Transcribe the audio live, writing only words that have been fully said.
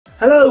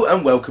Hello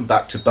and welcome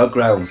back to Bug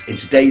Realms. In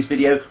today's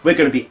video we're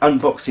going to be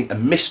unboxing a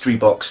mystery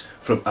box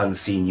from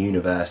Unseen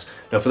Universe.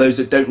 Now for those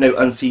that don't know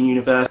Unseen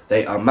Universe,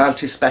 they are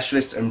mantis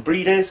specialists and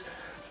breeders,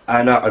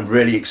 and I'm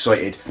really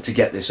excited to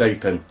get this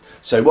open.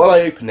 So while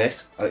I open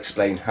this, I'll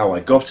explain how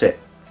I got it.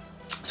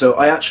 So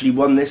I actually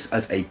won this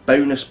as a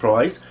bonus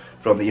prize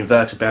from the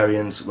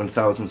Invertabarian's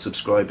 1000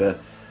 subscriber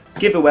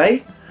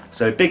giveaway.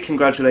 So big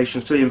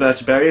congratulations to the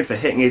Invertabarian for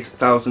hitting his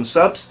 1000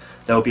 subs.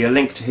 There'll be a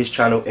link to his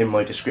channel in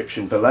my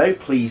description below.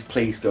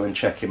 Please go and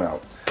check him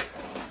out.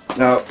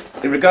 Now,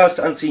 in regards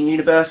to Unseen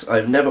Universe,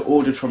 I've never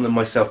ordered from them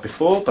myself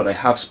before, but I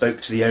have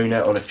spoke to the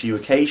owner on a few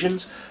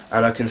occasions,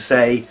 and I can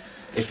say,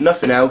 if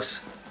nothing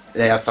else,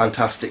 they have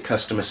fantastic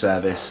customer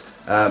service.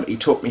 He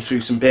talked me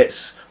through some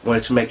bits,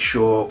 wanted to make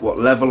sure what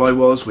level I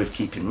was with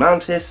keeping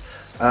mantis,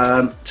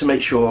 to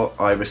make sure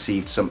I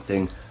received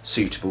something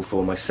suitable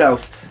for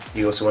myself.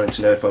 He also wanted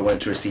to know if I wanted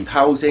to receive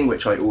housing,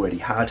 which I already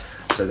had,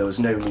 so there was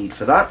no need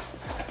for that.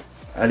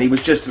 And he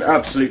was just an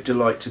absolute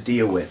delight to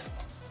deal with.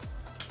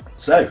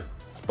 So,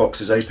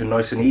 box is open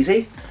nice and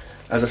easy.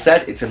 As I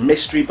said, it's a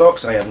mystery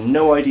box. I have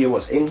no idea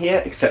what's in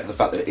here, except the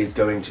fact that it is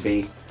going to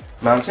be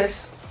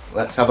mantis.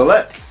 Let's have a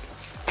look.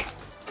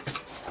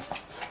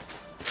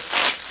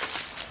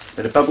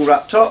 Bit of bubble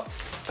wrap top.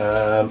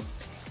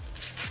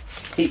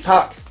 Heat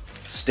pack,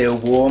 still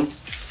warm.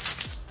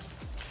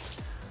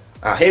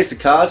 Here's the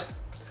card.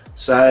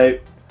 So,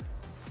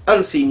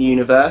 Unseen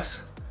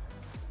Universe.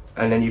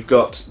 And then you've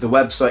got the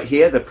website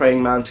here,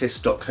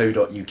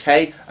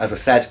 theprayingmantis.co.uk. As I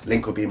said,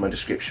 link will be in my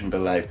description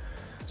below.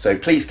 So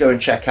please go and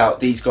check out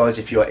these guys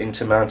if you are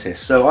into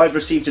mantis. So I've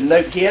received a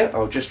note here,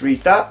 I'll just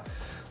read that.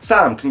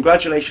 Sam,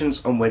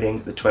 congratulations on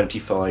winning the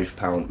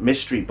 £25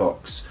 mystery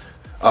box.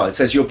 Oh, it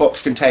says your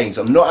box contains.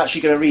 I'm not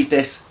actually going to read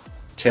this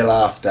till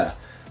after.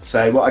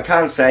 So what I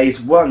can say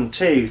is 1,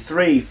 2,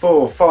 3,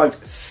 4,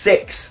 5,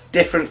 6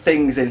 different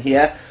things in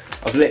here.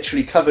 I've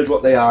literally covered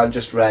what they are and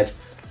just read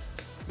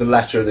the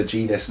letter of the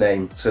genus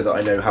name so that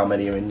I know how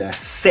many are in there.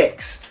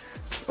 6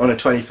 on a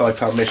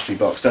 £25 mystery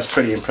box. That's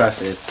pretty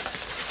impressive.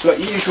 So got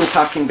usual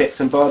packing bits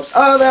and bobs.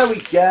 Oh, there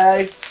we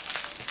go.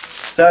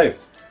 So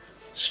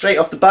straight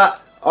off the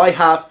bat, I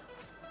have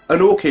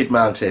an orchid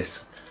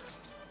mantis.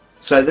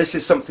 So this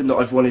is something that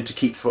I've wanted to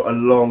keep for a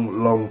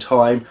long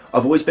time.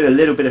 I've always been a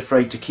little bit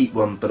afraid to keep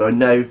one, but I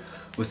know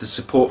with the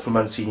support from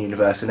Unseen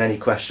Universe and any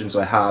questions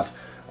I have,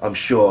 I'm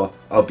sure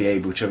I'll be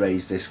able to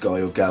raise this guy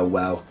or girl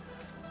well.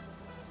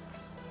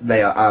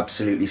 They are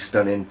absolutely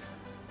stunning.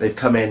 They've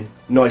come in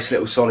nice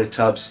little solid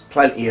tubs,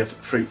 plenty of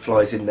fruit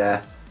flies in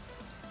there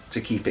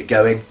to keep it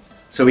going.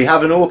 So we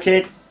have an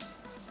orchid.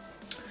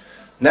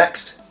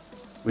 Next,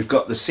 we've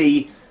got the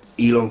C.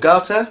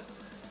 elongata,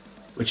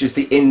 which is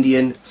the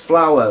Indian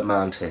flower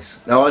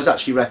mantis. Now I was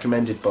actually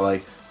recommended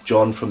by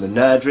John from the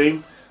Nerd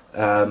Room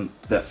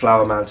that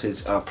flower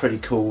mantis are pretty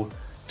cool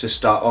to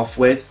start off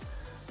with.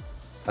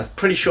 I'm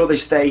pretty sure they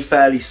stay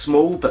fairly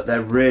small, but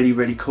they're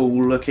really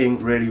cool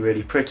looking,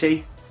 really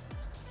pretty.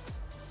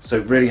 So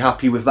really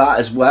happy with that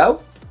as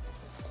well.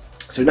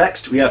 So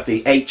next we have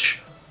the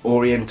H.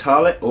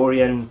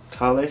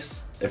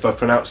 orientalis, if I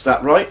pronounced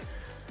that right,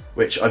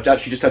 which I've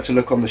actually just had to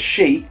look on the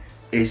sheet,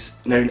 is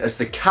known as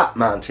the cat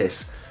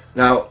mantis.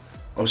 Now,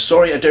 I'm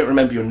sorry I don't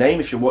remember your name.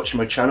 If you're watching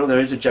my channel, there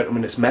is a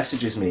gentleman that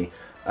messages me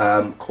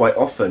quite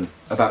often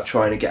about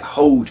trying to get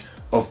hold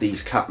of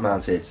these cat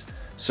mantids.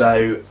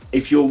 So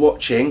if you're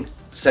watching,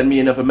 send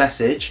me another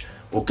message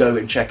or go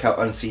and check out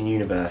Unseen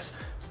Universe.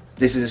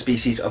 This is a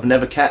species I've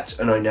never kept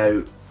and I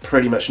know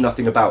pretty much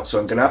nothing about, so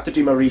I'm going to have to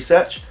do my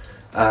research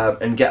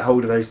and get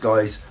hold of those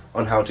guys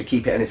on how to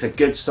keep it. And it's a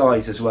good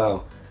size as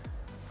well.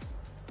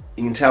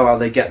 You can tell how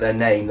they get their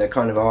name. Their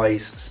kind of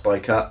eyes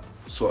spike up,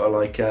 sort of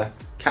like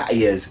cat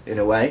ears in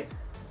a way.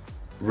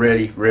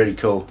 Really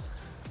cool.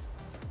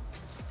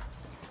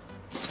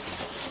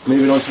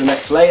 Moving on to the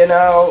next layer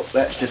now.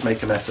 Let's just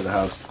make a mess of the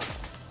house.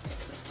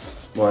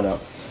 Why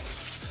not?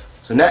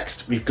 So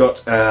next we've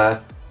got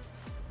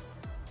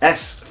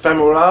S.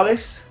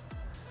 femoralis.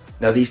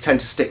 Now these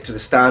tend to stick to the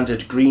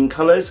standard green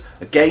colours.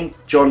 Again,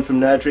 John from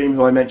Nerd Room,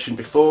 who I mentioned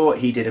before,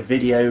 he did a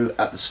video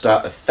at the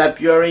start of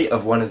February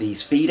of one of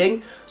these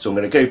feeding. So I'm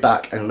going to go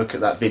back and look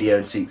at that video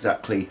and see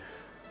exactly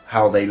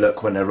how they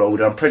look when they're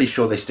older. I'm pretty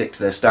sure they stick to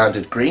their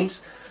standard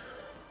greens.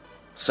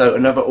 So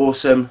another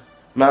awesome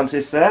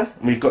mantis there.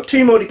 And we've got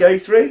 2 more to go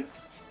through.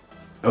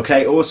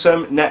 Okay,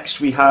 awesome. Next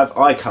we have,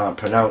 I can't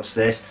pronounce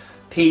this,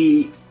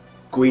 P.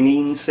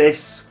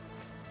 guineensis,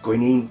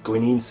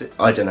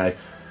 I don't know.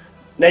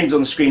 Name's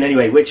on the screen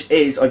anyway, which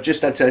is, I've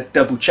just had to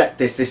double check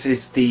this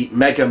is the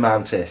mega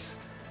mantis.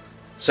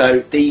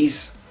 So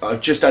these,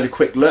 I've just had a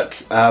quick look.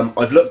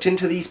 I've looked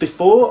into these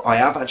before. I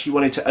have actually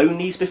wanted to own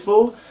these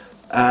before.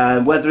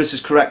 Whether this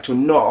is correct or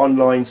not,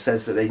 online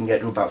says that they can get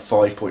to about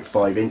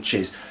 5.5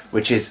 inches,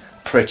 which is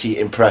pretty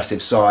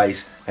impressive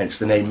size, hence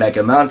the name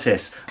mega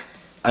mantis.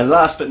 And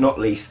last but not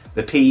least,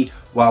 the P.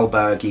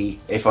 walbergi,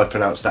 if I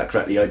pronounced that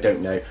correctly, I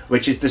don't know,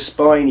 which is the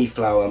spiny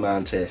flower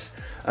mantis.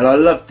 And I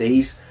love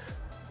these.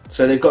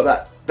 So they've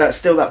got that that's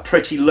still that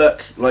pretty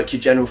look like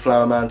your general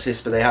flower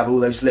mantis, but they have all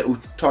those little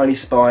tiny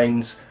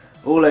spines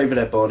all over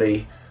their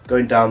body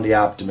going down the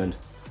abdomen.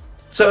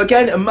 So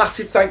again, a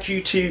massive thank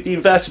you to the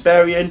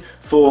Invertabarian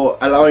for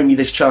allowing me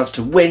this chance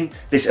to win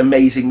this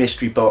amazing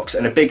mystery box,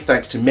 and a big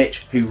thanks to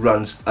Mitch, who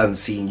runs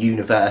Unseen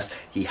Universe.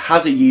 He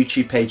has a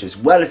YouTube page as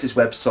well as his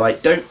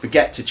website. Don't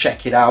forget to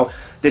check it out.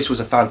 This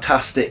was a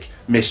fantastic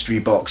mystery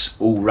box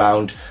all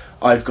round.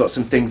 I've got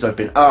some things I've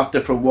been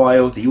after for a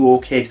while, the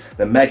orchid,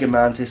 the mega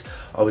mantis.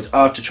 I was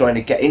after trying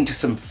to get into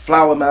some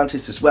flower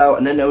mantis as well,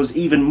 and then there was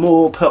even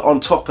more put on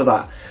top of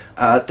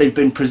that. They've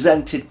been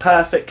presented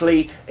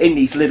perfectly in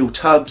these little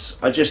tubs.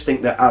 I just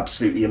think they're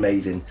absolutely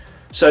amazing.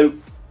 So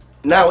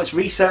now it's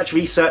research,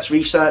 research,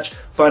 research,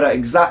 find out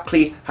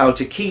exactly how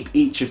to keep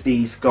each of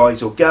these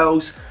guys or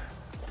girls,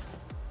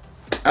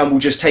 and we'll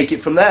just take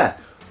it from there.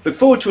 Look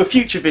forward to a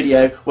future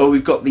video where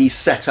we've got these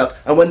set up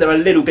and when they're a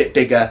little bit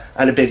bigger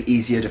and a bit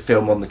easier to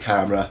film on the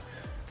camera.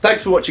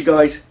 Thanks for watching,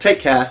 guys. Take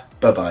care.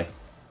 Bye bye.